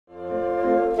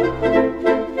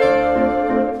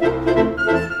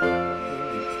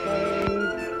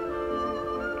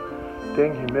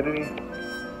dang humidity.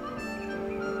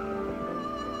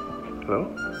 Hello?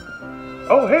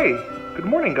 Oh, hey! Good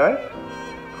morning, guys.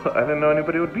 I didn't know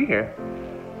anybody would be here.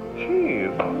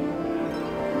 Jeez.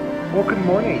 Well, good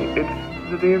morning.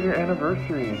 It's the day of your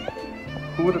anniversary.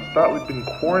 Who would have thought we'd been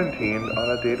quarantined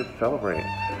on a day to celebrate?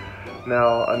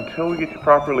 Now, until we get to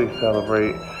properly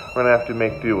celebrate, we're gonna have to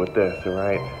make do with this,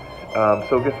 alright?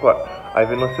 So guess what?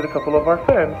 I've enlisted a couple of our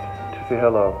friends to say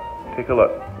hello. Take a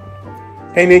look.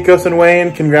 Hey Nikos and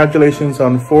Wayne, congratulations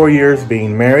on 4 years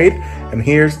being married, and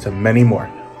here's to many more.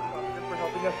 Thanks for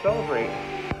helping us celebrate.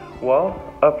 Well,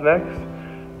 up next,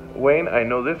 Wayne, I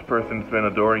know this person's been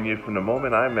adoring you from the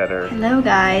moment I met her. Hello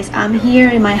guys, I'm here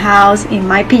in my house in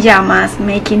my pajamas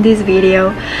making this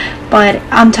video, but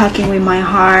I'm talking with my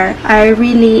heart. I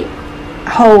really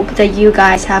hope that you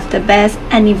guys have the best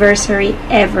anniversary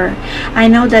ever. I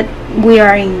know that we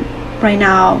are in right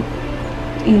now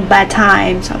in bad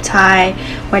times outside,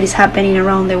 what is happening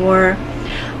around the world,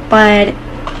 but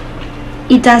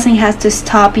it doesn't have to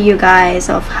stop you guys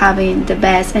of having the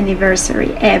best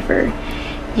anniversary ever.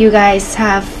 You guys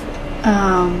have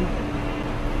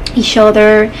each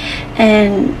other,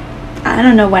 and I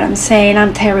don't know what I'm saying.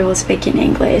 I'm terrible speaking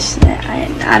English.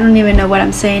 I don't even know what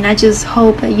I'm saying. I just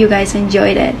hope that you guys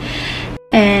enjoyed it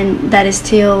and that is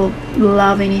still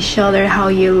loving each other how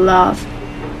you love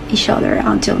each other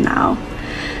until now.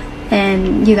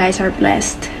 And you guys are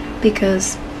blessed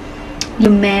because you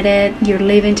met it, you're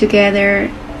living together,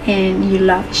 and you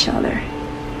love each other.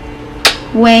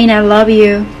 Wayne, I love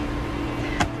you.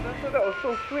 That was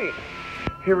so sweet.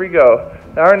 Here we go.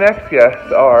 Our next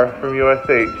guests are from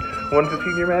USH. One's a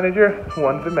senior manager,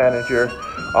 one's a manager.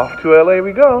 Off to LA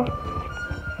we go.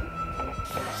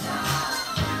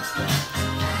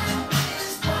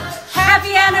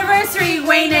 Happy anniversary,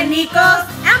 Wayne and Nikos.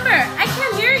 Amber, I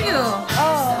can't hear you.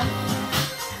 Oh.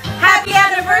 Happy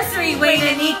anniversary, Wayne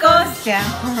and Nikos. Damn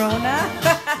Corona.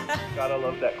 Gotta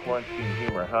love that quarantine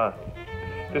humor, huh?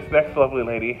 This next lovely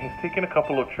lady has taken a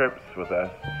couple of trips with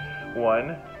us.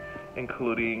 One,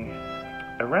 including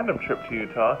a random trip to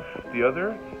Utah. The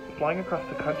other, flying across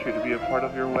the country to be a part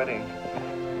of your wedding.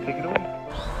 Take it away.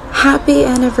 Happy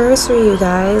anniversary, you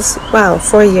guys. Wow,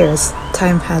 4 years.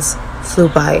 Time has flew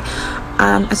by.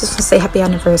 I just want to say happy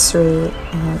anniversary,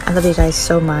 and I love you guys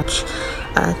so much.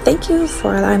 Thank you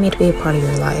for allowing me to be a part of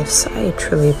your lives. I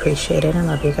truly appreciate it. I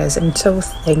love you guys. I'm so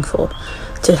thankful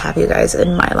to have you guys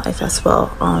in my life as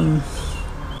well.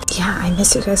 Yeah, I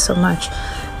miss you guys so much.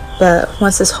 But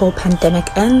once this whole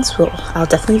pandemic ends, I'll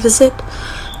definitely visit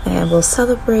and we'll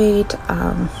celebrate.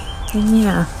 And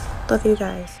yeah, love you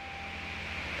guys.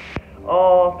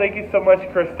 Oh, thank you so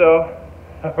much, Christo.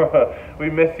 We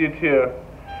miss you too.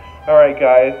 Alright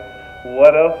guys,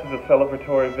 what else is a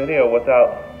celebratory video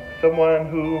without someone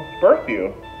who birthed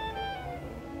you?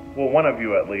 Well, one of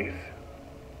you at least.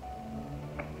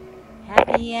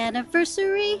 Happy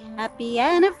anniversary, happy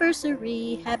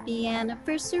anniversary, happy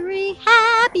anniversary,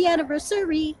 happy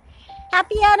anniversary.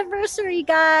 Happy anniversary,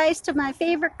 guys, to my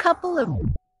favorite couple of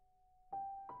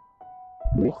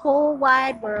the whole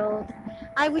wide world.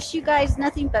 I wish you guys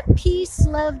nothing but peace,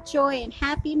 love, joy, and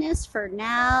happiness for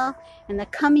now and the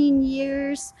coming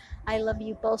years. I love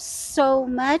you both so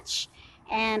much,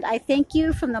 and I thank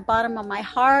you from the bottom of my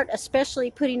heart,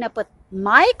 especially putting up with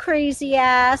my crazy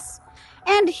ass.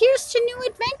 And here's to new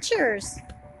adventures.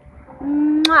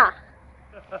 Mwah.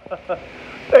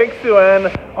 Thanks,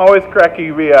 Sue-Ann. Always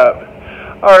cracking me up.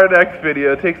 Our next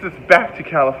video takes us back to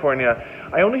California.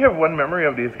 I only have one memory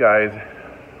of these guys.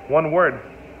 One word.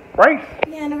 Rice.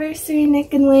 Happy anniversary,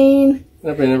 Nick and Wayne.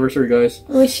 Happy anniversary, guys.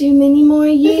 Wish you many more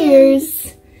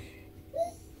years.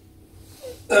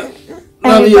 Love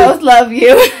and we you. both love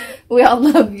you. We all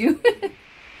love you.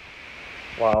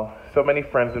 Wow, so many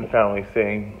friends and family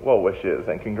saying well wishes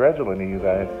and congratulating you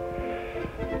guys.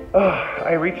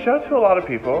 I reached out to a lot of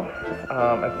people,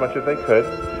 as much as I could,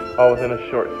 all within a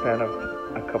short span of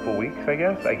a couple weeks, I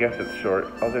guess. I guess it's short.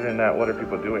 Other than that, what are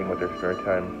people doing with their spare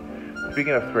time?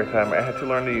 Speaking of spare time, I had to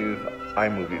learn to use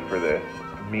iMovie for this.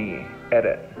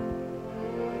 Edit.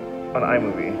 On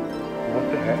iMovie.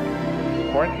 What the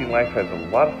heck? Quarantine life has a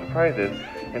lot of surprises.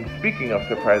 And speaking of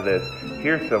surprises,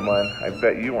 here's someone I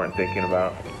bet you weren't thinking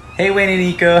about. Hey Wayne and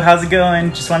Nico, how's it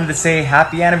going? Just wanted to say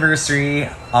happy anniversary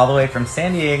all the way from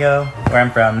San Diego, where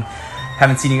I'm from.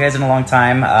 Haven't seen you guys in a long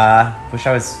time. Wish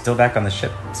I was still back on the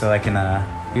ship so I can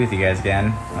be with you guys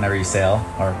again whenever you sail,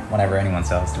 or whenever anyone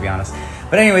sails, to be honest.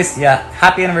 But anyways, yeah,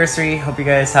 happy anniversary. Hope you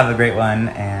guys have a great one,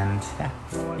 and yeah.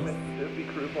 Oh, I miss Disney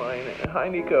Cruise Line. Hi,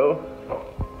 Nico.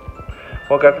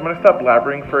 Well, guys, I'm going to stop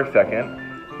blabbering for a second.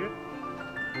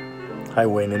 Hi,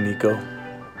 Wayne and Nico.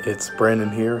 It's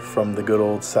Brandon here from the good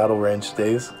old Saddle Ranch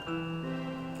days.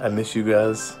 I miss you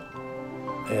guys,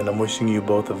 and I'm wishing you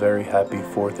both a very happy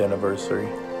 4th anniversary.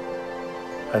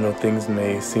 I know things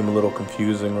may seem a little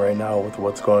confusing right now with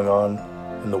what's going on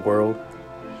in the world,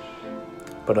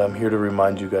 but I'm here to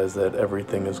remind you guys that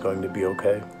everything is going to be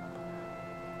okay.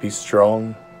 Be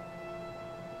strong,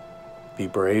 be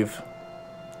brave,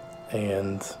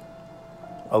 and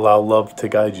allow love to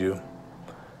guide you.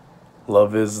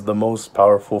 Love is the most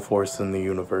powerful force in the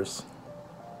universe.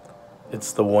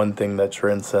 It's the one thing that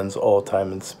transcends all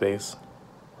time and space.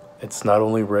 It's not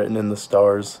only written in the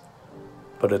stars,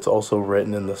 but it's also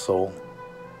written in the soul.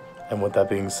 And with that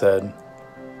being said,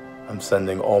 I'm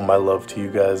sending all my love to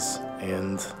you guys,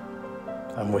 and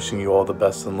I'm wishing you all the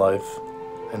best in life.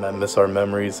 And I miss our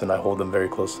memories, and I hold them very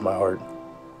close to my heart.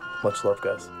 Much love,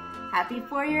 guys. Happy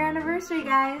 4-year anniversary,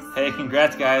 guys. Hey,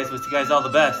 congrats, guys. Wish you guys all the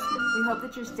best. We hope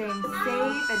that you're staying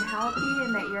safe and healthy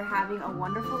and that you're having a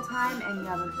wonderful time and you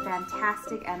have a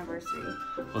fantastic anniversary.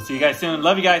 We'll see you guys soon.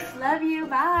 Love you guys. Love you.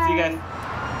 Bye. See you guys.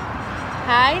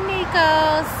 Hi,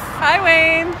 Nikos. Hi,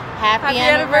 Wayne. Happy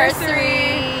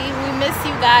anniversary. We miss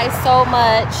you guys so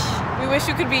much. We wish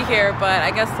you could be here, but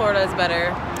I guess Florida is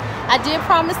better. I did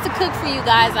promise to cook for you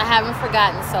guys. I haven't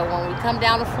forgotten. So when we come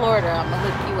down to Florida, I'm going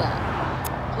to hook you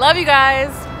up. Love you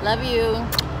guys. Love you.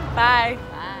 Bye.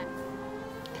 Bye.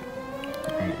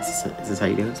 Alright, is this how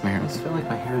you do this? My hair, I feel like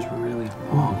my hair is really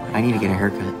long. I need to get a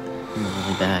haircut. I'm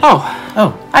really bad. Oh,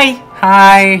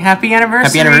 hi, happy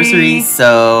anniversary. Happy anniversary.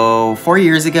 So 4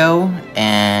 years ago,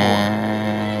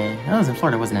 and that was in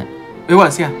Florida, wasn't it? It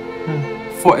was, yeah.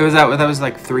 It was that was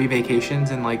like 3 vacations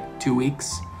in like 2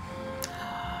 weeks.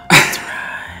 That's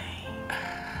right.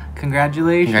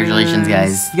 Congratulations. Congratulations,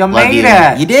 guys. You made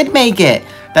it. You did make it.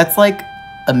 That's like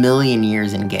a million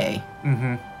years in gay.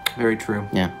 Mm-hmm. Very true.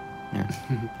 Yeah.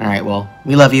 All right. Well,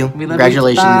 we love you. We love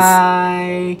Congratulations. You.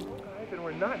 Bye. And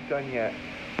we're not done yet.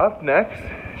 Up next,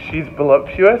 she's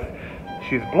voluptuous,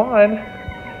 she's blonde,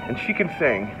 and she can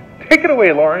sing. Take it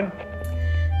away, Lauren.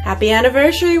 Happy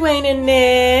anniversary, Wayne and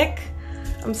Nick.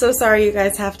 I'm so sorry you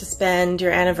guys have to spend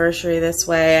your anniversary this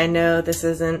way. I know this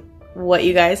isn't what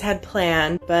you guys had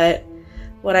planned, but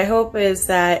what I hope is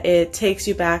that it takes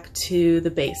you back to the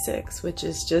basics, which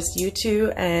is just you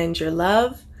two and your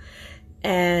love.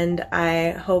 And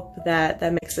I hope that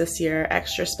that makes this year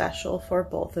extra special for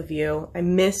both of you. I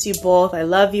miss you both. I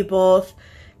love you both.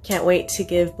 Can't wait to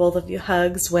give both of you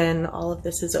hugs when all of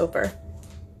this is over.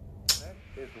 Next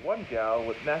is one gal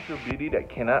with natural beauty that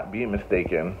cannot be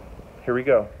mistaken. Here we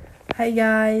go. Hi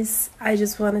guys, I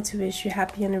just wanted to wish you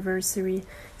happy anniversary.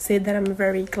 Say that I'm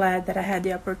very glad that I had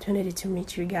the opportunity to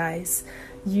meet you guys.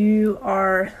 You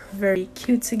are very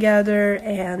cute together,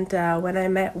 and when I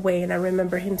met Wayne, I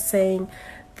remember him saying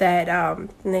that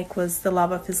Nick was the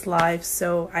love of his life,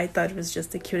 so I thought it was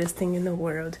just the cutest thing in the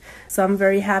world. So I'm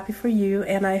very happy for you,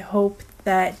 and I hope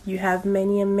that you have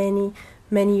many and many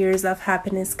years of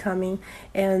happiness coming,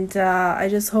 and I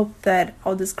just hope that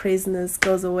all this craziness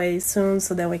goes away soon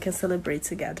so that we can celebrate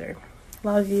together.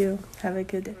 Love you. Have a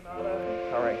good day.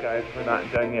 Alright guys, we're not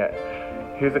done yet.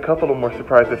 Here's a couple of more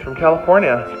surprises from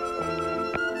California.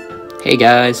 Hey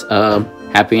guys,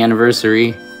 happy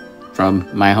anniversary from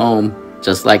my home,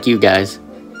 just like you guys.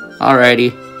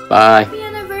 Alrighty, bye. Happy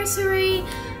anniversary,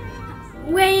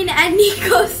 Wayne and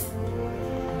Nikos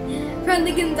from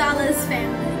the Gonzalez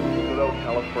family. Good old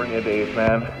California days,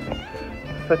 man.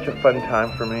 Such a fun time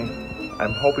for me.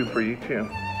 I'm hoping for you too.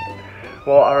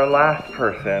 Well, our last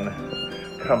person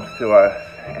comes to us,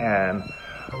 and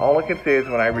all I can say is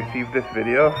when I received this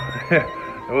video,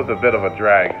 it was a bit of a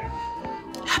drag.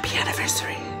 Happy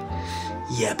anniversary,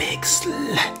 you big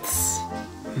sluts.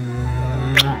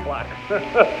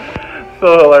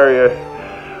 So hilarious.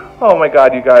 Oh my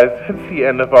god, you guys, it's the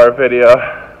end of our video.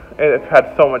 I've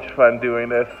had so much fun doing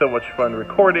this, so much fun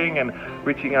recording and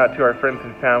reaching out to our friends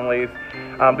and families.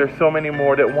 There's so many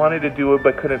more that wanted to do it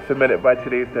but couldn't submit it by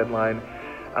today's deadline.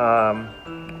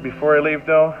 Before I leave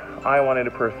though, I wanted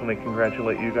to personally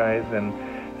congratulate you guys and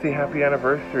say happy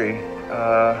anniversary.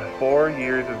 4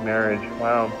 years of marriage.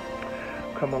 Wow,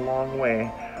 come a long way.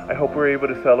 I hope we're able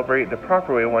to celebrate the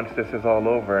proper way once this is all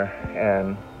over.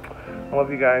 And I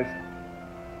love you guys.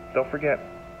 Don't forget,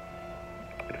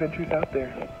 adventures out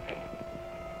there.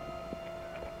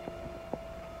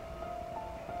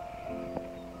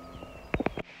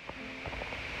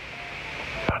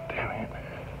 God damn it.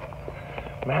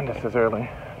 Man, this is early.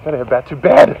 Better head back to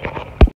bed.